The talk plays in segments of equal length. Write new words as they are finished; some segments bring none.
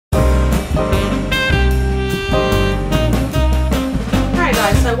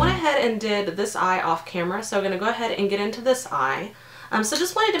ahead and did this eye off camera, so I'm going to go ahead and get into this eye. So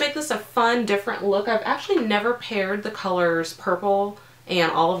just wanted to make this a fun, different look. I've actually never paired the colors purple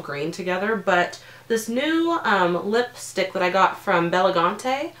and olive green together, but this new lipstick that I got from Bellegant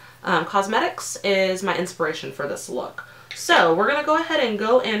Cosmetics is my inspiration for this look. So we're going to go ahead and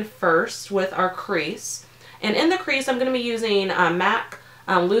go in first with our crease. And in the crease, I'm going to be using MAC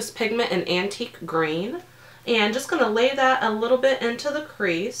Loose Pigment in Antique Green. And just going to lay that a little bit into the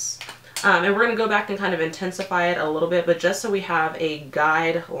crease. And we're going to go back and kind of intensify it a little bit, but just so we have a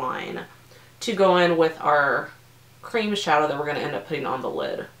guideline to go in with our cream shadow that we're going to end up putting on the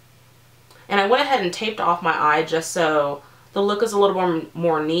lid. And I went ahead and taped off my eye just so the look is a little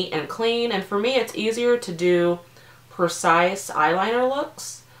more neat and clean. And for me, it's easier to do precise eyeliner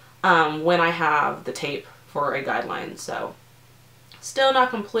looks when I have the tape for a guideline. So still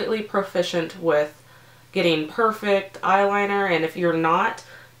not completely proficient with getting perfect eyeliner, and if you're not,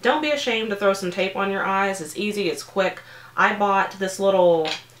 don't be ashamed to throw some tape on your eyes. It's easy, it's quick. I bought this little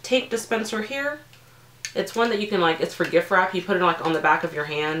tape dispenser here. It's one that you can, like, it's for gift wrap. You put it like on the back of your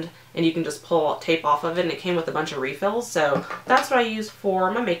hand and you can just pull tape off of it, and it came with a bunch of refills. So that's what I use for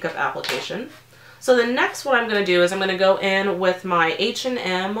my makeup application. So the next what I'm going to do is I'm going to go in with my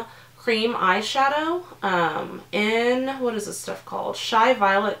H&M cream eyeshadow in, what is this stuff called? Shy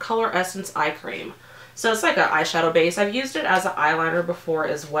Violet Color Essence Eye Cream. So it's like an eyeshadow base. I've used it as an eyeliner before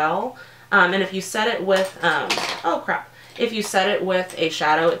as well. And if you set it with, oh crap, if you set it with a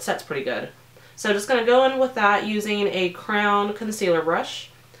shadow, it sets pretty good. So just going to go in with that using a Crown concealer brush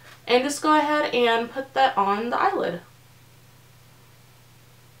and just go ahead and put that on the eyelid.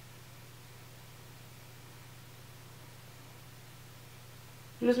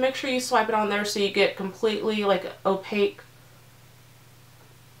 And just make sure you swipe it on there so you get completely like opaque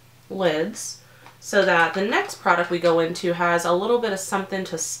lids, so that the next product we go into has a little bit of something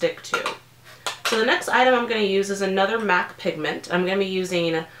to stick to. So the next item I'm going to use is another MAC pigment. I'm going to be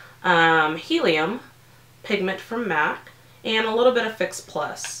using Helium pigment from MAC and a little bit of Fix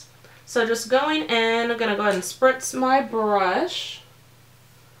Plus. So just going in, I'm going to go ahead and spritz my brush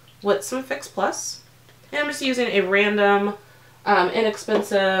with some Fix Plus. And I'm just using a random,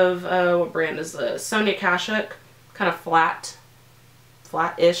 inexpensive, what brand is this? Sonia Kashuk, kind of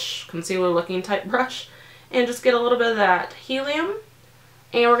flat-ish concealer looking type brush, and just get a little bit of that helium,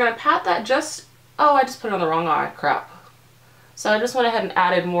 and we're going to pat that just, oh, I just put it on the wrong eye, crap. So I just went ahead and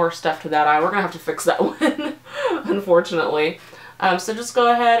added more stuff to that eye. We're going to have to fix that one, unfortunately. So just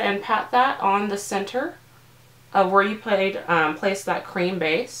go ahead and pat that on the center of where you placed that cream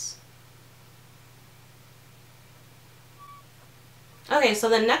base. Okay, so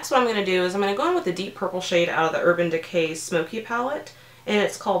the next what I'm going to do is I'm going to go in with the deep purple shade out of the Urban Decay Smokey palette, and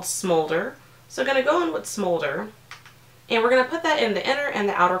it's called Smolder. So I'm going to go in with Smolder, and we're going to put that in the inner and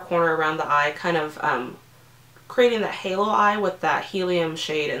the outer corner around the eye, kind of creating that halo eye with that helium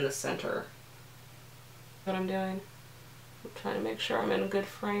shade in the center. What I'm doing? I'm trying to make sure I'm in a good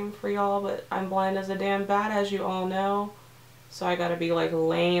frame for y'all, but I'm blind as a damn bat, as you all know. So I got to be like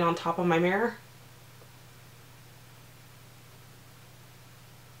laying on top of my mirror.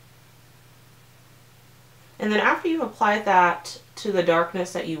 And then after you've applied that to the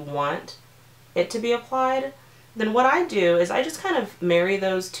darkness that you want it to be applied, then what I do is I just kind of marry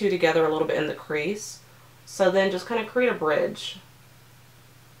those two together a little bit in the crease. So then just kind of create a bridge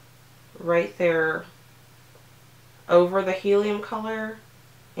right there over the helium color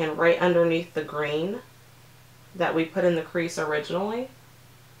and right underneath the green that we put in the crease originally.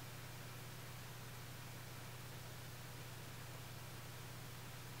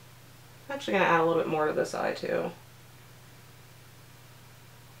 I'm actually going to add a little bit more to this eye too.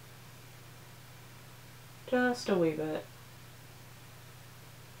 Just a wee bit.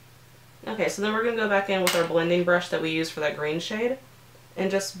 Okay, so then we're going to go back in with our blending brush that we used for that green shade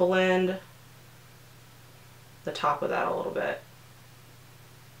and just blend the top of that a little bit.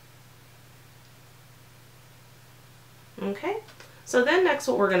 Okay, so then next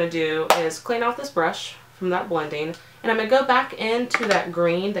what we're going to do is clean off this brush from that blending, and I'm going to go back into that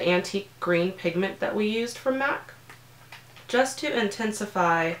green, the antique green pigment that we used from MAC, just to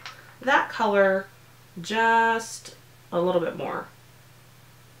intensify that color just a little bit more.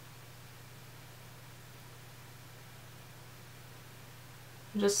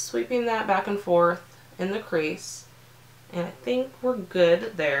 Just sweeping that back and forth in the crease, and I think we're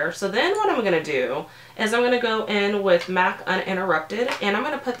good there. So then what I'm going to do is I'm going to go in with MAC Uninterrupted, and I'm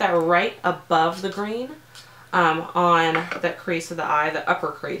going to put that right above the green on that crease of the eye, the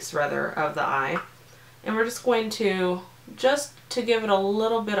upper crease rather of the eye. And we're just going to, just to give it a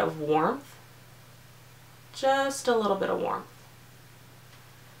little bit of warmth, just a little bit of warmth.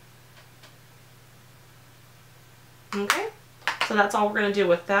 Okay, so that's all we're going to do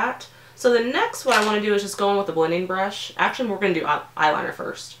with that. So the next what I want to do is just go in with the blending brush. Actually, we're going to do eyeliner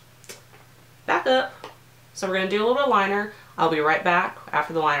first. Back up. So we're going to do a little bit of liner. I'll be right back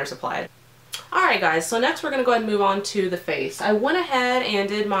after the liner's applied. Alright guys, so next we're going to go ahead and move on to the face. I went ahead and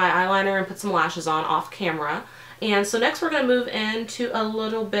did my eyeliner and put some lashes on off camera. And so next we're going to move into a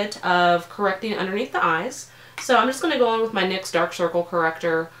little bit of correcting underneath the eyes. So I'm just going to go in with my NYX Dark Circle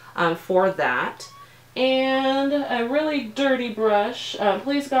Corrector for that. And a really dirty brush.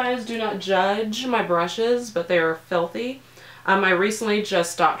 Please guys, do not judge my brushes, but they are filthy. I recently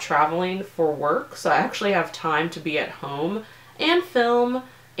just stopped traveling for work, so I actually have time to be at home and film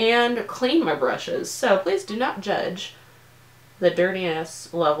and clean my brushes. So please do not judge the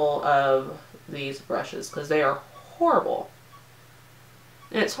dirtiness level of these brushes because they are horrible.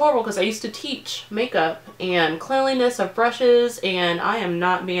 And it's horrible because I used to teach makeup and cleanliness of brushes, and I am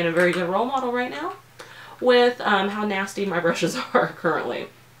not being a very good role model right now with how nasty my brushes are currently.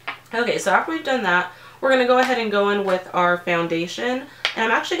 Okay, so after we've done that, we're going to go ahead and go in with our foundation. And I'm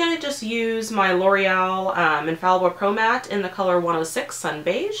actually going to just use my L'Oreal Infallible Pro Matte in the color 106 Sun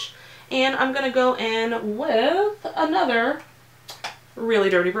Beige. And I'm going to go in with another really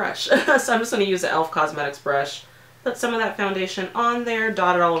dirty brush. So I'm just going to use the e.l.f. Cosmetics brush. Put some of that foundation on there,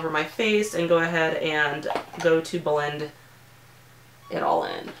 dot it all over my face, and go ahead and go to blend it all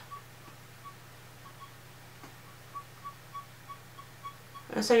in.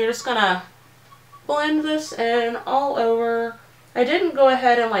 And so you're just going to blend this in all over. I didn't go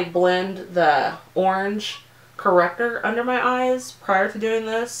ahead and like blend the orange corrector under my eyes prior to doing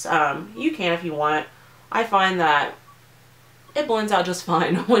this. You can if you want. I find that it blends out just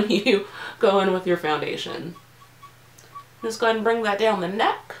fine when you go in with your foundation. Just go ahead and bring that down the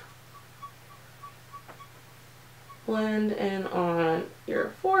neck. Blend in on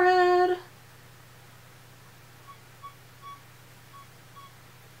your forehead.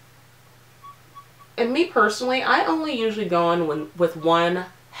 And me personally, I only usually go in with one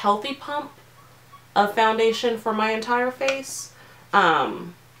healthy pump of foundation for my entire face.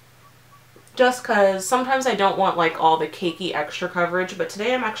 Just because sometimes I don't want like all the cakey extra coverage, but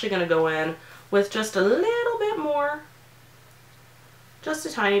today I'm actually going to go in with just a little bit more. Just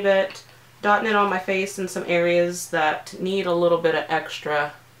a tiny bit. Dotting it on my face in some areas that need a little bit of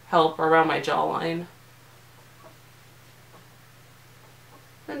extra help around my jawline.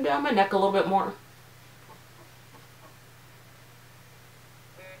 And down my neck a little bit more.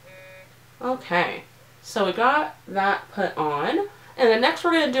 Okay, so we got that put on, and then next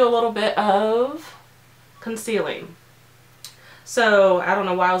we're going to do a little bit of concealing. So, I don't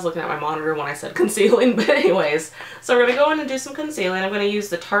know why I was looking at my monitor when I said concealing, but anyways. So we're going to go in and do some concealing. I'm going to use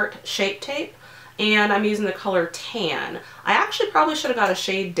the Tarte Shape Tape, and I'm using the color Tan. I actually probably should have got a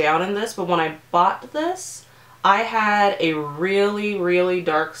shade down in this, but when I bought this, I had a really, really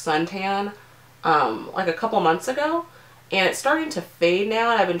dark suntan like a couple months ago. And it's starting to fade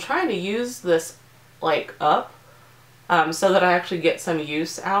now, and I've been trying to use this like up so that I actually get some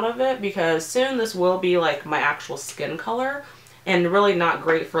use out of it, because soon this will be like my actual skin color and really not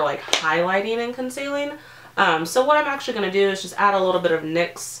great for like highlighting and concealing. So what I'm actually going to do is just add a little bit of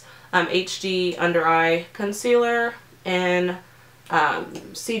NYX HD Under Eye Concealer in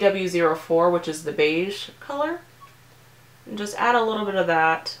CW04, which is the beige color. And just add a little bit of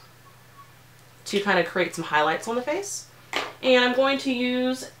that to kind of create some highlights on the face. And I'm going to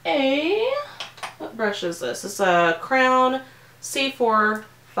use what brush is this? It's a Crown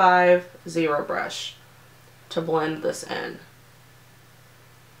C450 brush to blend this in.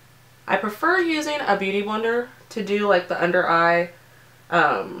 I prefer using a beauty blender to do like the under eye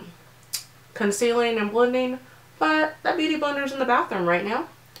concealing and blending, but that beauty blender's in the bathroom right now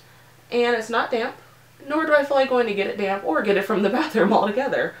and it's not damp, nor do I feel like going to get it damp or get it from the bathroom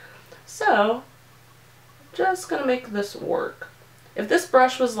altogether. So just gonna make this work. If this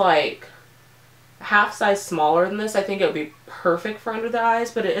brush was like half size smaller than this, I think it would be perfect for under the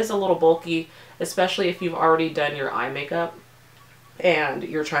eyes, but it is a little bulky, especially if you've already done your eye makeup and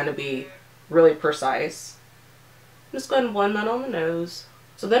you're trying to be really precise. Just go ahead and blend that on the nose.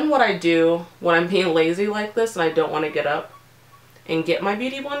 So then what I do when I'm being lazy like this and I don't want to get up and get my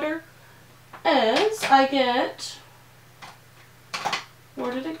beauty blender is I get,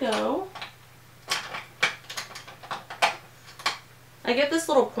 where did it go? I get this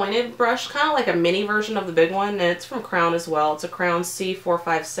little pointed brush, kind of like a mini version of the big one, and it's from Crown as well. It's a Crown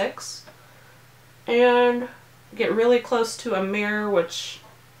C456. And get really close to a mirror, which,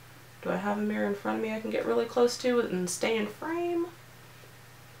 do I have a mirror in front of me I can get really close to and stay in frame?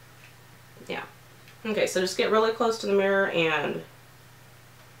 Yeah. Okay, so just get really close to the mirror and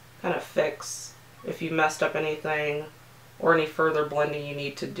kind of fix if you messed up anything or any further blending you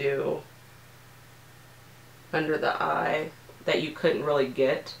need to do under the eye that you couldn't really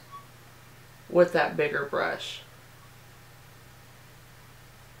get with that bigger brush.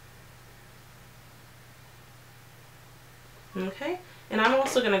 Okay, and I'm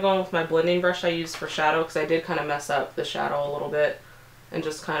also going to go in with my blending brush I used for shadow, because I did kind of mess up the shadow a little bit, and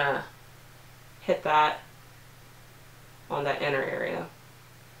just kind of hit that on that inner area.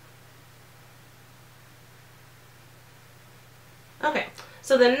 Okay,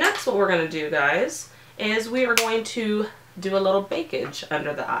 so then next what we're going to do, guys, is we are going to do a little bakage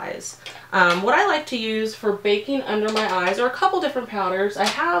under the eyes. What I like to use for baking under my eyes are a couple different powders. I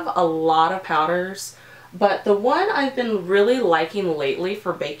have a lot of powders, but the one I've been really liking lately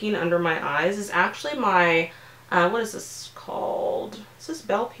for baking under my eyes is actually my, what is this called? Is this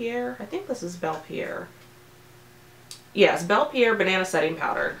Belle Pierre? I think this is Belle Pierre. Yes, Belle Pierre Banana Setting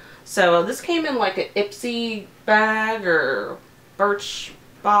Powder. So this came in like an Ipsy bag or Birch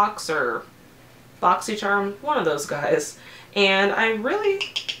box or BoxyCharm, one of those guys. And I really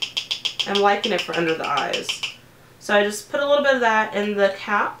am liking it for under the eyes. So I just put a little bit of that in the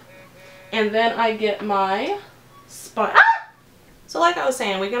cap. And then I get my sponge. Ah! So like I was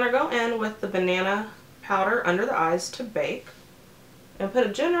saying, we're going to go in with the banana powder under the eyes to bake. And put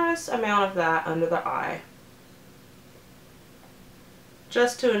a generous amount of that under the eye.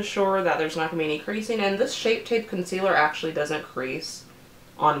 Just to ensure that there's not going to be any creasing. And this Shape Tape concealer actually doesn't crease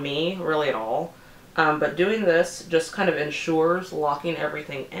on me really at all. But doing this just kind of ensures locking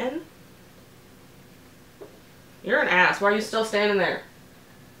everything in. You're an ass. Why are you still standing there?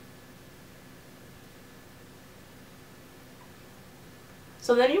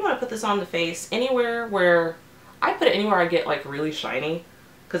 So then you want to put this on the face anywhere where, I put it anywhere I get like really shiny,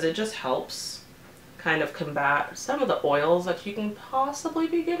 because it just helps kind of combat some of the oils that you can possibly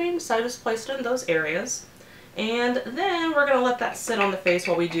be getting. So I just placed it in those areas. And then we're going to let that sit on the face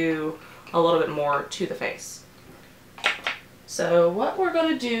while we do a little bit more to the face. So what we're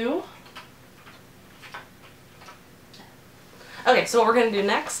going to do, okay, so what we're going to do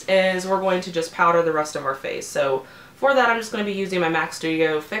next is we're going to just powder the rest of our face. So for that, I'm just going to be using my MAC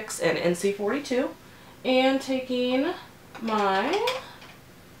Studio Fix in NC42 and taking my,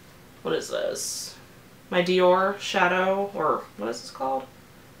 what is this? My Dior Shadow, or what is this called?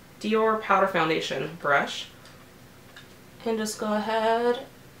 Dior Powder Foundation brush. And just go ahead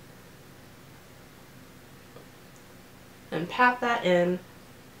and pat that in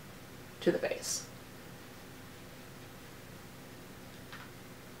to the face.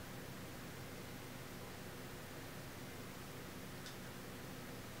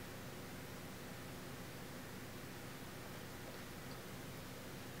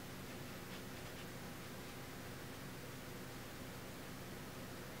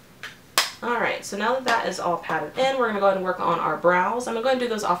 Alright, so now that that is all patted in, we're going to go ahead and work on our brows. I'm going to go ahead and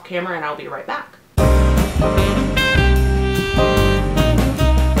do those off camera and I'll be right back.